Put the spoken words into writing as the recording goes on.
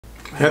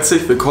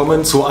Herzlich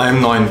willkommen zu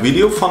einem neuen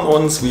Video von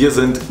uns. Wir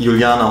sind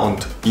Juliana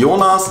und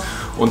Jonas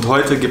und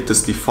heute gibt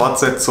es die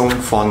Fortsetzung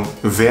von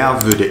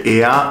Wer würde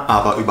eher,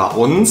 aber über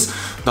uns.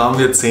 Da haben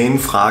wir 10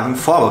 Fragen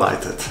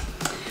vorbereitet.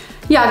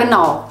 Ja,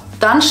 genau.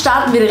 Dann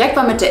starten wir direkt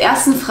mal mit der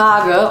ersten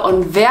Frage.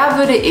 Und wer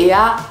würde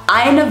eher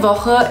eine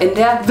Woche in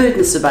der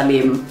Wildnis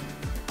überleben?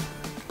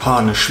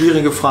 Eine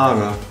schwierige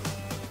Frage.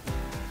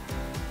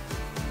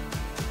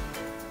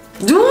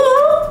 Du?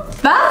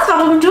 Was?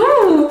 Warum du?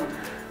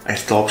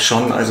 Ich glaube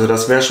schon, also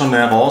das wäre schon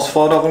eine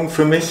Herausforderung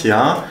für mich,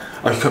 ja.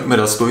 Aber ich könnte mir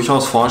das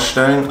durchaus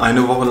vorstellen,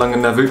 eine Woche lang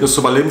in der Wildnis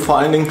zu überleben, vor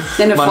allen Dingen...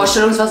 Ja, eine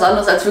Vorstellung ist was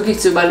anderes, als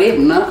wirklich zu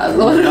überleben, ne?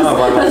 Also ja,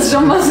 das ist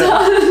schon was anderes.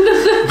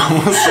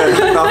 Man muss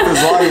ja dafür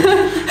sorgen,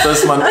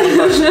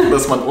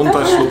 dass man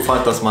Unterschlupf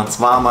hat, dass man es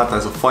warm hat,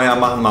 also Feuer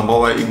machen, man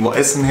braucht ja irgendwo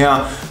Essen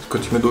her. Das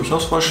könnte ich mir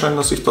durchaus vorstellen,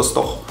 dass ich das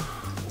doch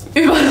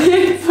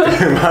überleben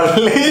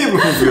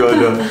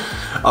würde.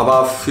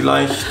 Aber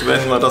vielleicht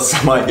werden wir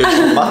das mal jetzt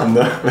schon machen,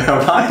 ne?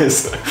 Wer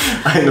weiß.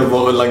 Eine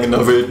Woche lang in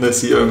der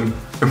Wildnis hier im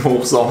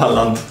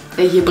Hochsommerland.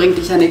 Ja, hier bringt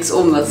dich ja nichts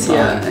um, was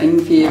hier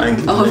irgendwie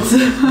aus,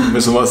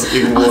 müssen wir es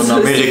irgendwo in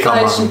Amerika machen.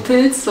 Die falschen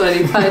Pilze oder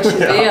die falschen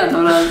Beeren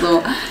oder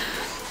so.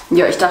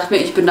 Ja, ich dachte mir,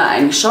 ich bin da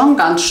eigentlich schon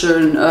ganz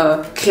schön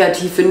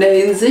kreativ in der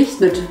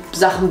Hinsicht mit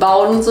Sachen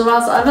bauen und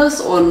sowas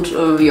alles. Und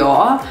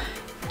ja,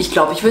 ich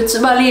glaube, ich würde es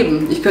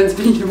überleben. Ich könnte es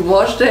mir nicht nur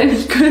vorstellen,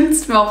 ich könnte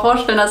es mir auch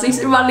vorstellen, dass ich es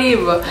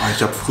überlebe.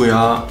 Ich habe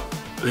früher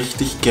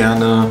richtig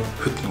gerne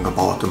Hütten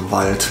gebaut im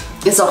Wald.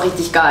 Ist auch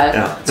richtig geil.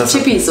 Ja, so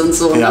Tippis und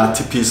so. Ja, ne?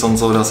 Tippis und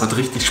so, das hat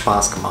richtig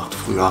Spaß gemacht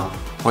früher.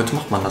 Heute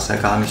macht man das ja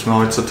gar nicht mehr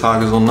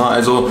heutzutage so, ne?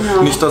 Also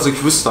ja. Nicht, dass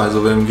ich wüsste.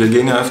 Also wir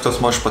gehen ja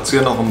öfters mal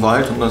spazieren auch im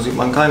Wald und da sieht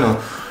man keine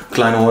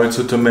kleine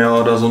Holzhütte mehr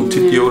oder so ein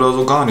Tipi oder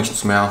so, gar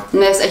nichts mehr.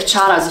 Ne, ist echt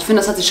schade. Also ich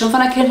finde, das hat sich schon von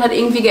der Kindheit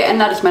irgendwie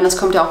geändert. Ich meine, das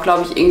kommt ja auch,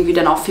 glaube ich, irgendwie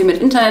dann auch viel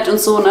mit Internet und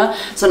so, ne?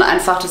 Sondern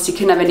einfach, dass die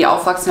Kinder, wenn die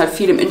aufwachsen, halt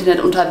viel im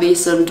Internet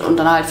unterwegs sind und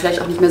dann halt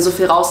vielleicht auch nicht mehr so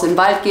viel raus in den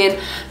Wald gehen.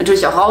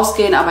 Natürlich auch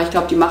rausgehen, aber ich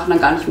glaube, die machen dann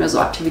gar nicht mehr so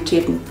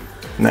Aktivitäten.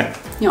 Ne.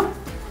 Ja.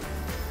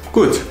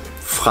 Gut.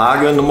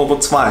 Frage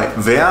Nummer 2.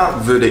 Wer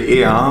würde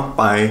eher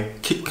bei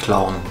Kick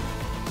klauen?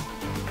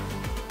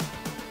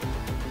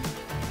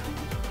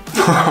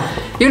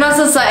 Jonas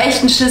ist da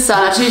echt ein Schisser.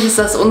 Natürlich ist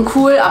das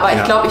uncool, aber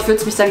ich glaube, ich würde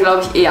es mich dann,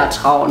 glaube ich, eher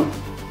trauen.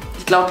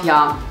 Ich glaube,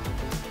 ja.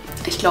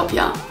 Ich glaube,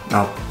 ja.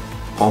 Ja,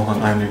 braucht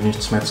man eigentlich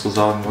nichts mehr zu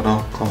sagen,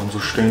 oder? Kann man so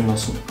stehen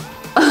lassen.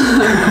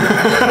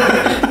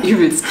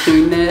 Übelst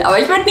kriminell. Aber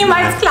ich würde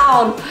niemals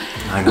klauen.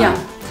 Nein, nein. Ja.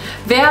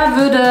 Wer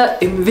würde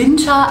im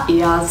Winter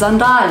eher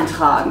Sandalen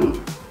tragen?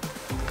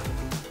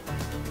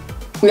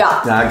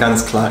 Ja. Ja,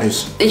 ganz klar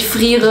ich. Ich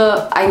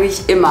friere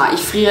eigentlich immer.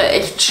 Ich friere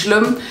echt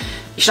schlimm.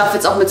 Ich schlafe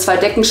jetzt auch mit 2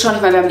 Decken schon.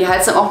 Ich meine, wir haben die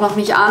Heizung auch noch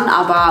nicht an,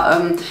 aber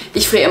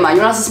ich friere immer.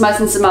 Jonas ist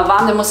meistens immer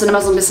warm, der muss dann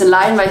immer so ein bisschen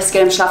leiden, weil ich es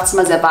gerne im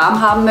Schlafzimmer sehr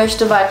warm haben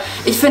möchte, weil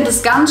ich finde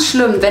es ganz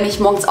schlimm, wenn ich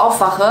morgens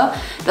aufwache,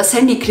 das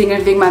Handy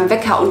klingelt wegen meinem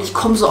Wecker und ich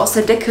komme so aus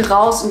der Decke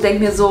raus und denke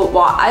mir so,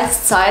 boah,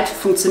 Eiszeit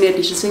funktioniert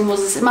nicht. Deswegen muss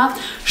es immer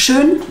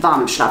schön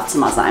warm im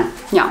Schlafzimmer sein.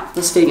 Ja,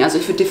 deswegen, also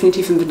ich würde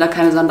definitiv im Winter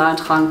keine Sandalen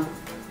tragen.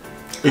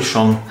 Ich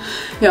schon.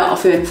 Ja,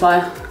 auf jeden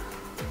Fall.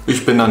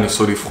 Ich bin da nicht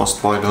so die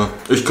Frostbeule.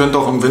 Ich könnte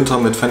auch im Winter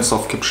mit Fenster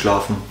auf Kipp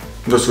schlafen.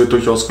 Das wird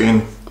durchaus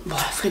gehen. Boah,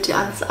 da friert ja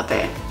alles ab,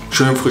 ey.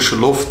 Schön frische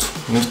Luft.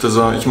 Nicht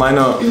dieser, ich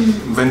meine,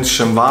 wenn es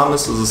schön warm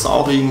ist, ist es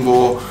auch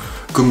irgendwo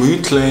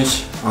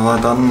gemütlich. Aber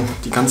dann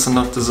die ganze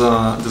Nacht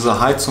diese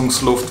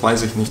Heizungsluft,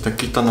 weiß ich nicht. Da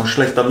kriegt dann noch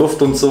schlechter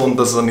Luft und so und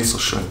das ist dann nicht so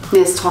schön. Nee,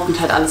 es trocknet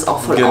halt alles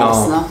auch voll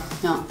aus, ne?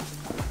 Ja.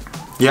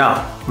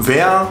 Ja,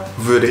 wer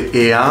würde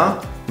eher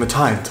mit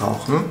Haien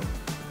tauchen?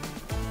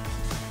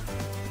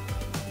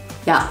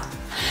 Ja.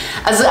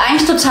 Also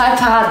eigentlich total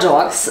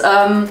paradox.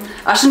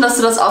 Aber schön, dass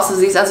du das auch so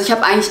siehst. Also ich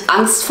habe eigentlich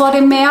Angst vor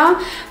dem Meer,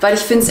 weil ich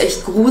finde es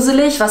echt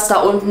gruselig, was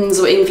da unten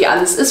so irgendwie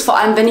alles ist. Vor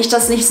allem, wenn ich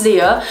das nicht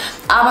sehe.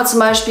 Aber zum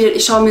Beispiel,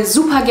 ich schaue mir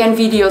super gern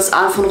Videos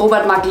an von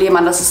Robert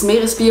Lehmann. Das ist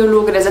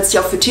Meeresbiologe, der setzt sich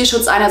auch für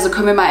Tierschutz ein. Also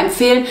können wir mal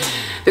empfehlen.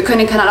 Wir können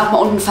den Kanal auch mal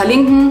unten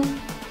verlinken,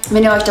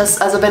 wenn ihr euch das,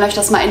 also wenn euch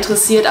das mal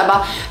interessiert.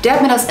 Aber der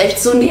hat mir das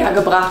echt so näher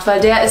gebracht,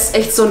 weil der ist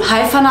echt so ein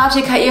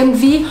Hai-Fanatiker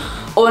irgendwie.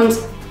 Und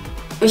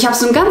ich habe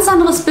so ein ganz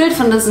anderes Bild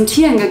von diesen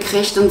Tieren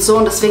gekriegt und so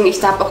und deswegen,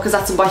 ich habe auch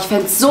gesagt, so, boah, ich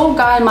fände es so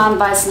geil, mal einen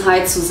weißen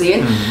Hai zu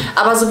sehen.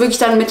 Aber so wirklich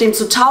dann mit dem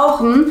zu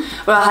tauchen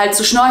oder halt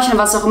zu schnorcheln,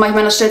 was auch immer, ich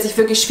meine, das stellt sich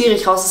wirklich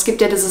schwierig raus. Es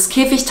gibt ja dieses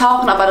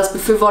Käfigtauchen, aber das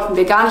befürworten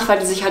wir gar nicht, weil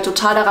die sich halt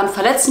total daran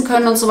verletzen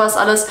können und sowas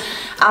alles.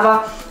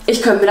 Aber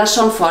ich könnte mir das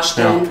schon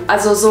vorstellen. Ja.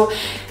 Also so,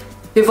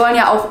 wir wollen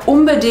ja auch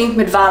unbedingt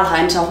mit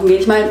Walhaien tauchen gehen.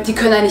 Ich meine, die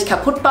können ja nicht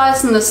kaputt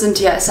beißen, das ist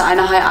ja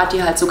eine Haiart,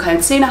 die halt so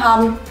keine Zähne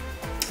haben.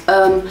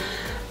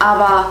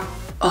 Aber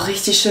oh,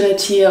 richtig schöne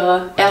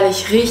Tiere.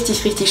 Ehrlich,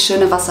 richtig, richtig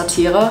schöne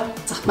Wassertiere.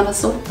 Sagt man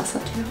das so?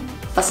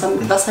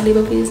 Wassertiere?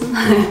 Wasserlebewesen?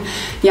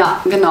 Ja,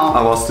 genau.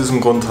 Aber aus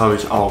diesem Grund habe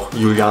ich auch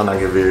Juliana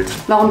gewählt.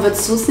 Warum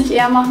würdest du es nicht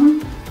eher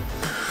machen?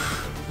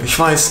 Ich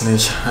weiß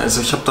nicht.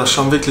 Also ich habe da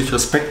schon wirklich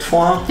Respekt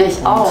vor. Ja,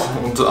 ich auch.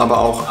 Aber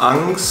auch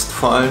Angst.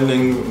 Vor allen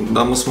Dingen,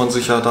 da muss man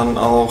sich ja dann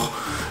auch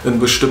in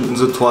bestimmten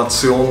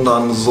Situationen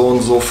dann so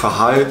und so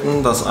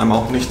verhalten, dass einem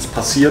auch nichts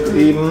passiert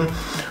eben.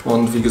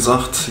 Und wie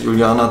gesagt,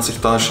 Juliana hat sich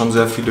da schon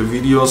sehr viele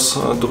Videos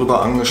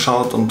drüber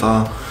angeschaut und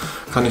da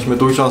kann ich mir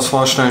durchaus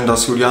vorstellen,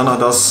 dass Juliana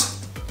das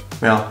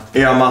ja,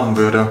 eher machen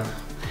würde.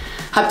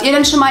 Habt ihr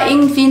denn schon mal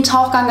irgendwie einen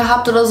Tauchgang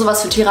gehabt oder so?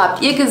 Was für Tiere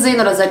habt ihr gesehen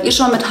oder seid ihr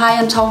schon mit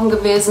Haien tauchen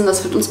gewesen?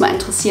 Das würde uns mal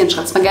interessieren.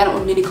 Schreibt es mal gerne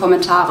unten in die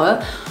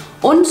Kommentare.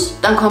 Und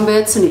dann kommen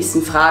wir zur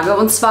nächsten Frage.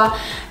 Und zwar,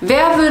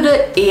 wer würde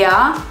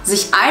eher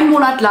sich einen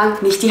Monat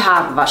lang nicht die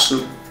Haare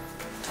waschen?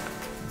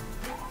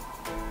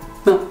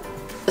 Ja.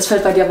 Es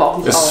fällt bei dir aber auch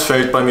nicht auf. Es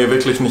fällt bei mir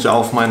wirklich nicht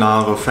auf. Meine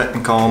Haare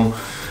fetten kaum.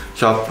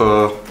 Ich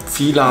habe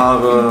viele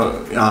Haare,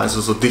 ja, also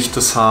so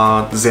dichtes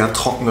Haar, sehr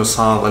trockenes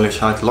Haar, weil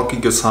ich halt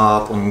lockiges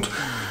habe und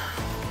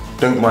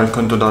denke mal, ich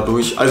könnte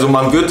dadurch. Also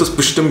man wird es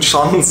bestimmt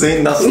schon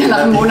sehen, dass ja, nach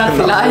einem Monat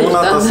vielleicht,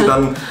 dass sie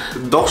dann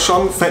doch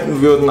schon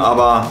fetten würden,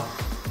 aber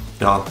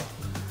ja.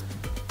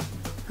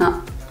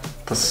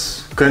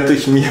 Das könnte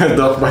ich mir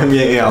doch bei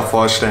mir eher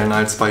vorstellen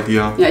als bei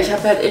dir. Ja, ich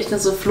habe halt echt nur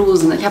so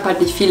Flusen. Ich habe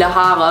halt nicht viele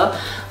Haare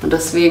und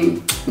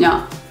deswegen,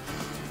 ja.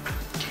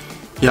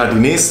 Ja, die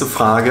nächste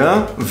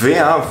Frage.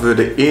 Wer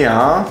würde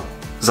eher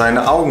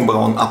seine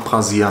Augenbrauen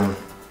abrasieren?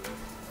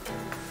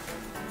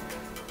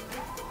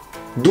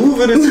 Du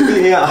würdest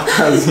die eher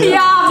abrasieren.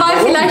 Ja, weil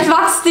warum? Vielleicht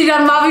wachsen die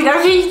dann mal wieder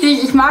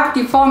richtig. Ich mag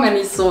die Form ja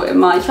nicht so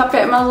immer. Ich habe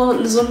ja immer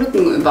so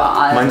Lücken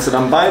überall. Meinst du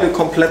dann beide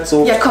komplett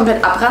so? Ja,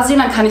 komplett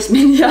abrasieren, dann kann ich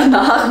mir die ja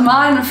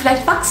nachmalen und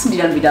vielleicht wachsen die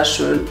dann wieder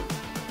schön.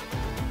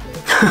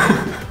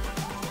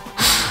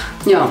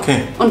 Ja.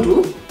 Okay. Und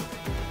du?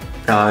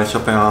 Ja, ich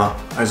habe ja,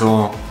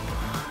 also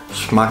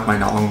ich mag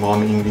meine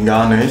Augenbrauen irgendwie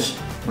gar nicht.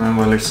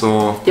 Weil ich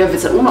so... Ja,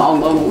 willst du halt ohne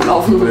Augenbrauen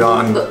rumlaufen?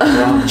 Ja,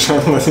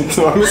 das sieht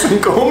so ein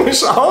bisschen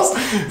komisch aus.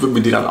 Würde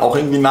mir die dann auch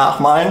irgendwie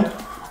nachmalen?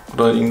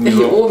 Oder irgendwie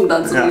hier so, oben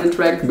dann so wie eine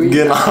Drag Queen.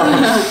 Genau.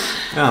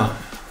 Ja,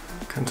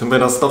 könnte mir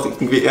das doch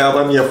irgendwie eher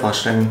bei mir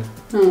vorstellen.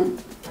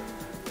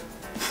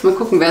 Mal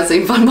gucken, wer es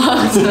irgendwann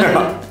macht.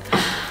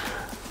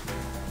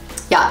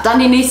 Ja, dann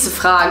die nächste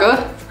Frage.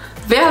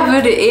 Wer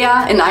würde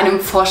eher in einem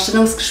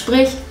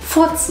Vorstellungsgespräch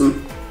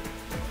furzen?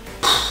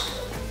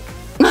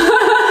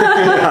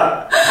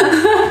 Ja.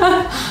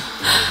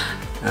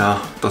 Ja,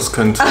 das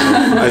könnte,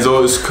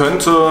 also es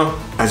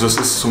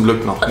ist zum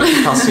Glück noch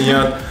nicht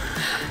passiert,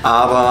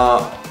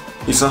 aber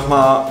ich sag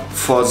mal,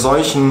 vor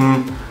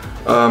solchen,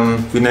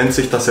 wie nennt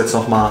sich das jetzt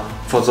nochmal,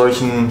 vor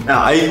solchen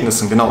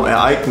Ereignissen, genau,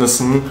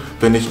 Ereignissen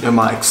bin ich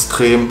immer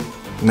extrem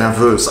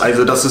nervös.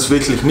 Also das ist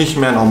wirklich nicht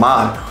mehr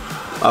normal.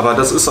 Aber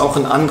das ist auch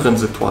in anderen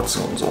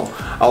Situationen so.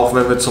 Auch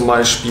wenn wir zum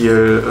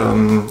Beispiel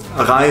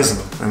reisen,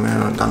 wenn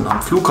wir dann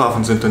am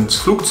Flughafen sind, ins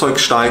Flugzeug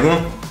steigen,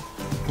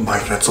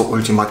 ich werde so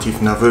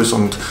ultimativ nervös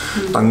und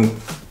dann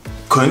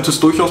könnte es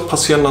durchaus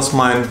passieren, dass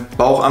mein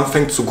Bauch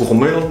anfängt zu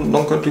grummeln und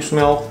dann könnte ich es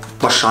mir auch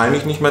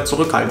wahrscheinlich nicht mehr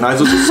zurückhalten.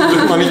 Also es ist zum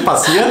Glück noch nicht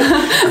passiert.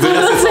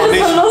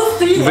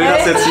 Ich will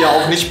das jetzt hier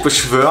auch nicht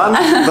beschwören,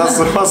 dass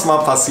sowas mal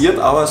passiert,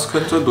 aber es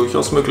könnte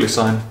durchaus möglich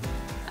sein.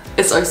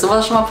 Ist euch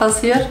sowas schon mal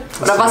passiert?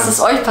 Oder was ist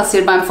euch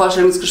passiert beim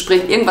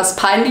Vorstellungsgespräch? Irgendwas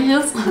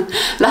Peinliches?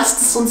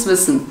 Lasst es uns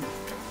wissen.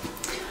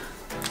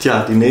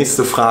 Tja, die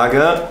nächste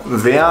Frage.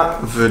 Wer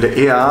würde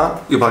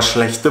eher über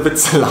schlechte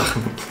Witze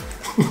lachen?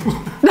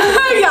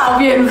 Ja,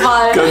 auf jeden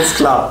Fall. Ganz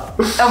klar.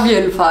 Auf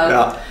jeden Fall.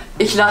 Ja.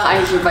 Ich lache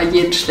eigentlich über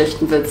jeden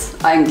schlechten Witz,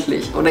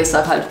 eigentlich. Oder ich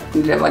sage halt,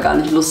 der war gar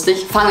nicht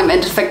lustig. Fange im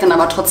Endeffekt dann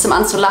aber trotzdem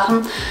an zu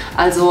lachen.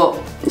 Also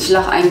ich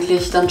lache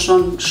eigentlich dann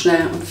schon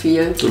schnell und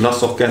viel. Du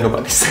lachst auch gerne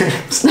über dich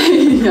selbst.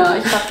 Ja,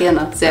 ich lache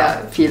gerne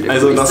sehr viel über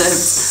mich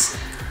selbst.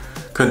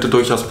 Könnte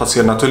durchaus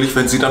passieren. Natürlich,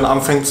 wenn sie dann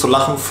anfängt zu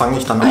lachen, fange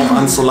ich dann auch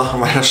an zu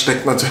lachen, weil das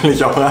steckt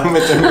natürlich auch an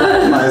mit dem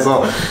Lachen.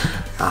 Also,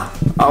 ja,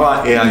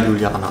 aber eher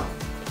Juliana.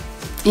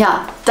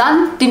 Ja,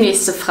 dann die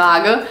nächste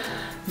Frage.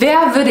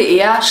 Wer würde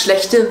eher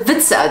schlechte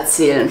Witze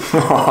erzählen?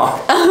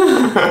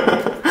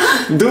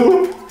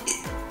 Du?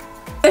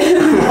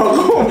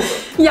 Warum?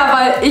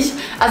 Ja, weil ich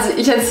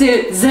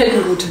erzähle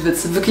selten gute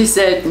Witze, wirklich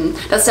selten.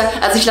 Das ist ja,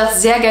 also ich lache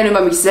sehr gerne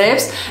über mich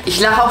selbst. Ich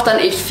lache auch dann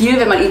echt viel,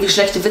 wenn man irgendwie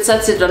schlechte Witze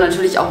erzählt oder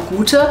natürlich auch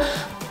gute.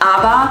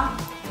 Aber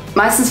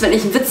meistens, wenn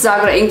ich einen Witz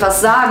sage oder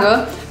irgendwas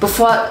sage,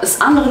 bevor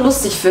es andere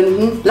lustig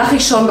finden, lache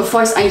ich schon,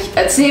 bevor ich es eigentlich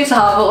erzählt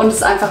habe und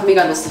es einfach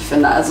mega lustig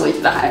finde. Also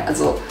ich lache,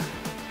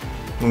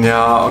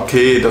 Ja,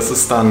 okay, das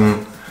ist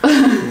dann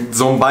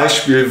so ein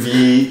Beispiel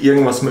wie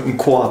irgendwas mit einem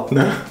Korb,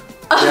 ne?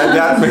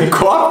 Der hat mir einen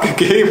Korb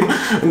gegeben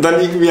und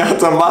dann irgendwie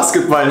hat er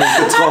Basketball nicht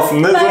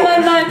getroffen, ne?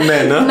 Nein.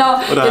 Nee, ne? Genau,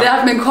 ja, der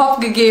hat mir einen Korb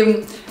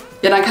gegeben.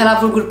 Ja, dann kann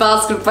er wohl gut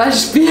Basketball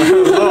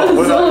spielen. So,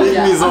 oder so,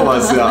 irgendwie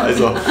sowas, ja.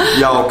 Also,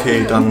 ja,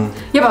 okay, dann...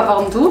 Ja, aber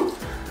warum du?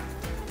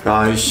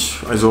 Ja,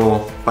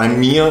 also bei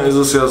mir ist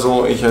es ja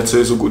so, ich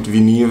erzähle so gut wie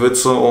nie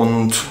Witze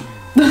und...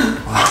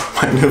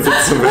 Meine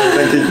Witze,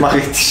 denke ich, mache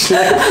richtig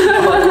schlecht.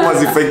 Aber guck mal,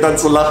 sie fängt an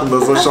zu lachen,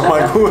 das ist schon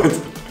mal gut.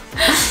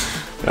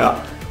 Ja.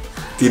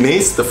 Die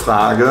nächste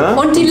Frage.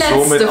 Und die letzte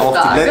somit auch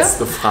Frage. Die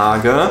letzte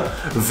Frage.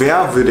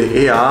 Wer würde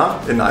eher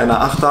in einer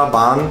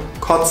Achterbahn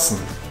kotzen?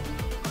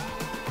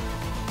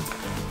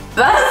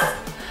 Was?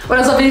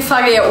 Oder soll wir die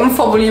Frage eher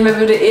umformulieren? Wer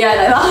würde eher in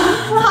einer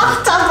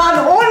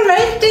Achterbahn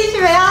ohnmächtig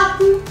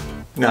werden?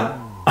 Ja,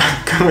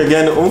 können wir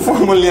gerne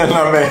umformulieren,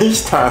 dann wäre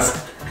ich das.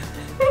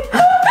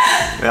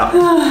 Ja.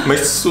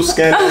 Möchtest du es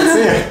gerne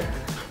erzählen?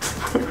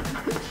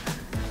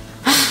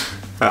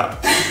 Ja.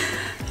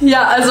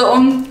 Ja,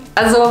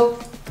 also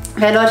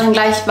wir erläutern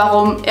gleich,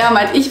 warum er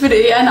meint, ich würde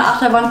eher in eine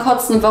Achterbahn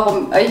kotzen und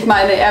warum ich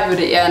meine, er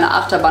würde eher in eine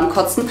Achterbahn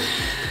kotzen.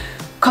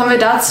 Kommen wir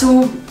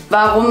dazu,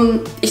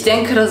 warum ich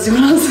denke, dass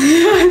Jonas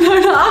in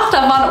einer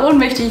Achterbahn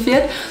ohnmächtig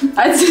wird,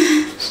 als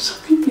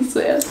ich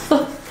zuerst.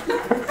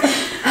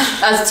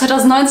 Also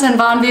 2019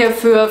 waren wir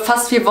für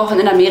fast 4 Wochen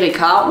in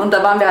Amerika und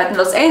da waren wir halt in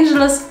Los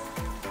Angeles,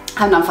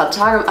 haben da ein paar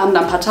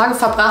Tage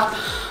verbracht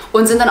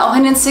und sind dann auch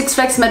in den Six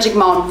Flags Magic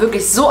Mountain.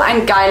 Wirklich so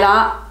ein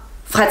geiler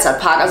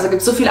Freizeitpark, also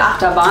gibt es so viele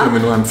Achterbahnen. Können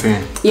wir nur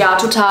empfehlen. Ja,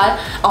 total.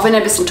 Auch wenn er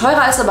ein bisschen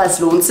teurer ist, aber es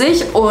lohnt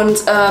sich.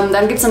 Und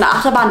dann gibt es eine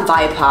Achterbahn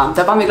Viper.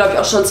 Da waren wir, glaube ich,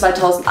 auch schon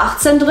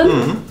 2018 drin.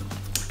 Mhm.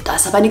 Da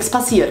ist aber nichts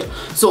passiert.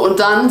 So, und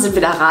dann sind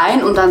wir da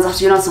rein und dann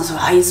sagte Jonas noch so,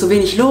 hier ist so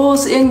wenig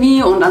los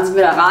irgendwie. Und dann sind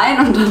wir da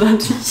rein und dann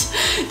hatte ich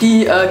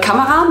die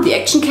Kamera, die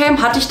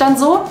Actioncam hatte ich dann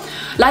so.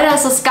 Leider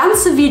ist das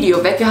ganze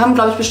Video weg. Wir haben,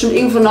 glaube ich, bestimmt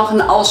irgendwo noch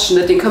einen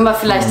Ausschnitt. Den können wir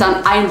vielleicht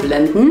dann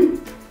einblenden.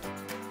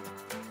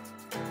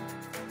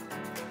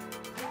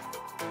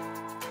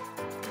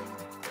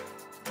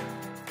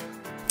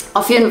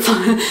 Auf jeden Fall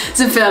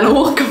sind wir dann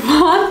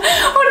hochgefahren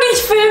und ich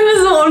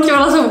filme so und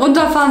Jonas beim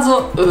Runterfahren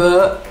so.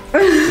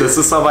 Das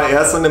ist aber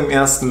erst in dem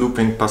ersten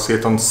Looping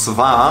passiert und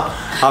zwar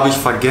habe ich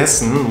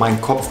vergessen,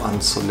 meinen Kopf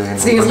anzulehnen.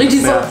 Deswegen ist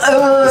richtig so.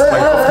 Ist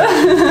mein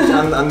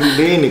Kopf an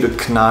die Lehne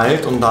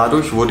geknallt und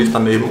dadurch wurde ich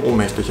dann eben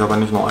ohnmächtig. Aber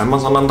nicht nur einmal,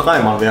 sondern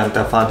 3-mal während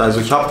der Fahrt. Also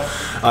ich habe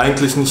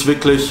eigentlich nicht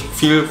wirklich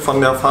viel von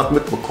der Fahrt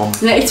mitbekommen.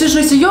 Ja, ich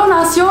zwischendurch so,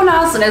 Jonas,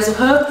 Jonas und er so,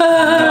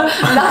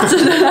 lachte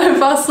dann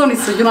einfach so und ich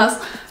so, Jonas,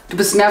 du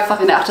bist mehrfach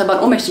in der Achterbahn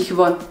ohnmächtig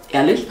geworden.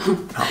 Ehrlich?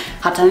 Ja.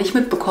 Hat er nicht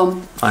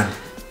mitbekommen. Nein.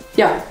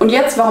 Ja, und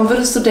jetzt, warum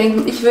würdest du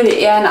denken, ich würde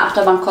eher in der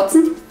Achterbahn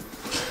kotzen?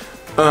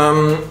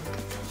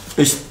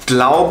 Ich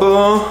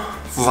glaube,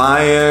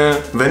 weil,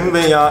 wenn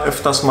wir ja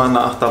öfters mal in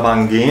eine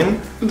Achterbahn gehen,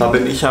 da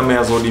bin ich ja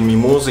mehr so die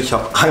Mimose, ich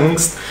habe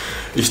Angst.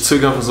 Ich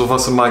zögere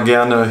sowas immer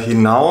gerne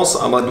hinaus,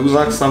 aber du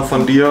sagst dann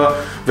von dir,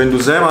 wenn du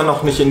selber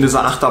noch nicht in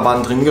dieser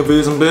Achterbahn drin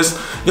gewesen bist,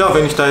 ja,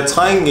 wenn ich da jetzt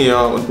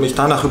reingehe und mich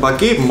danach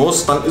übergeben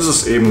muss, dann ist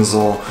es eben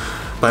so.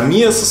 Bei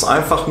mir ist es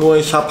einfach nur,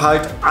 ich habe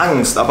halt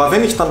Angst, aber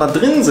wenn ich dann da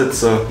drin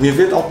sitze, mir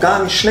wird auch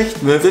gar nicht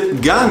schlecht, mir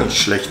wird gar nicht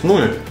schlecht,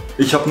 null.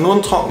 Ich habe nur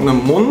einen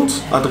trockenen Mund,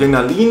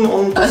 Adrenalin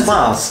und das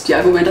war's. Die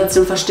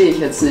Argumentation verstehe ich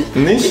jetzt nicht.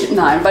 Nicht?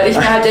 Nein, weil ich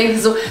mir halt denke,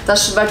 so,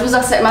 weil du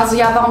sagst ja immer so,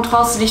 ja, warum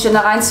traust du dich denn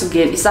da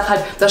reinzugehen? Ich sag halt,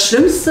 das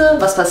Schlimmste,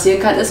 was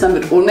passieren kann, ist, man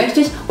wird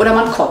ohnmächtig oder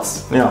man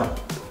kotzt. Ja.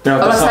 Ja,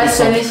 aber das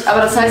heißt ja nicht,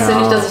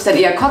 dass ich dann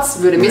eher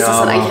kotzen würde. Mir ist das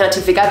dann eigentlich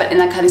relativ egal, weil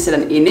ändern kann ich es ja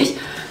dann eh nicht.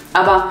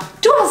 Aber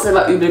du hast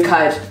immer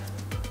Übelkeit.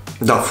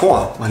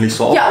 Davor, weil ich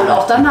so auch. Ja, und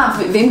auch danach.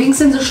 Wem ging es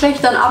denn so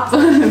schlecht dann ab?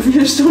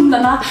 4 Stunden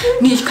danach?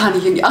 Nee, ich kann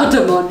nicht in die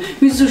Achterbahn.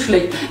 Mir ist so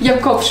schlecht. Ich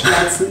habe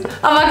Kopfschmerzen.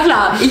 Aber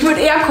klar, ich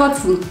würde eher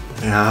kotzen.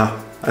 Ja,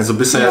 also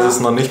bisher ist es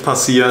noch nicht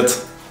passiert.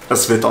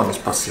 Es wird auch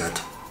nicht passiert.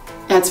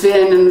 Ja, als wir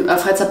in den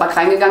Freizeitpark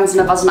reingegangen sind,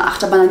 da war so eine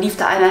Achterbahn, da lief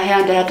da einer her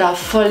und der hat da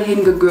voll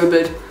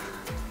hingegöbelt.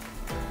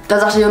 Da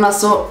sagte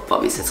Jonas so, boah,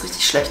 mir ist jetzt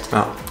richtig schlecht.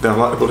 Ja, der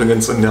war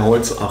übrigens in der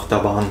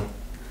Holzachterbahn.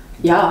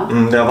 Ja.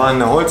 Der war in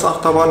der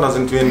Holzachterbahn, da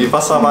sind wir in die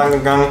Wasserbahn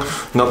gegangen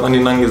und hat man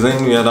ihn dann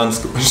gesehen, wie er dann ins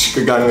Gebüsch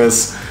gegangen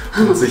ist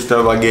und sich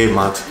da übergeben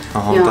hat.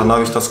 Und dann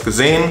habe ich das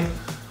gesehen,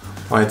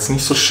 war jetzt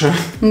nicht so schön.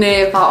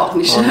 Nee, war auch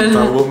nicht schön. Und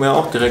da wurde mir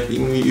auch direkt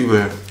irgendwie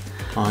übel.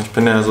 Ich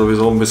bin ja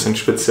sowieso ein bisschen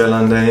spezieller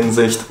in der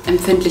Hinsicht.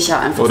 Empfindlicher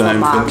einfach. Oder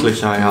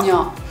empfindlicher,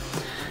 ja.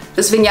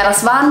 Deswegen, ja,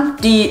 das waren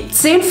die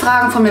 10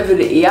 Fragen von mir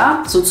würde eher,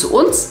 so zu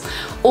uns.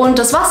 Und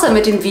das war's dann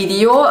mit dem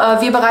Video.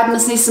 Wir bereiten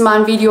das nächste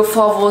Mal ein Video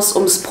vor, wo es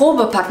ums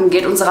Probepacken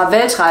geht, unserer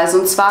Weltreise.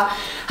 Und zwar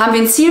haben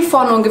wir ein Ziel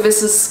vor, nur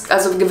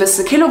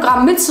gewisse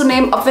Kilogramm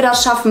mitzunehmen. Ob wir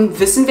das schaffen,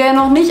 wissen wir ja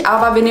noch nicht.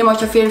 Aber wir nehmen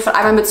euch auf jeden Fall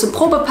einmal mit zum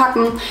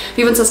Probepacken,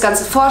 wie wir uns das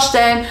Ganze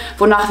vorstellen,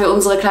 wonach wir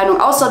unsere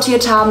Kleidung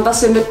aussortiert haben,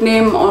 was wir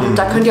mitnehmen. Und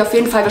da könnt ihr auf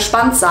jeden Fall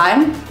gespannt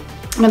sein.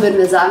 Und dann würden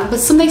wir sagen,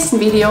 bis zum nächsten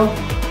Video.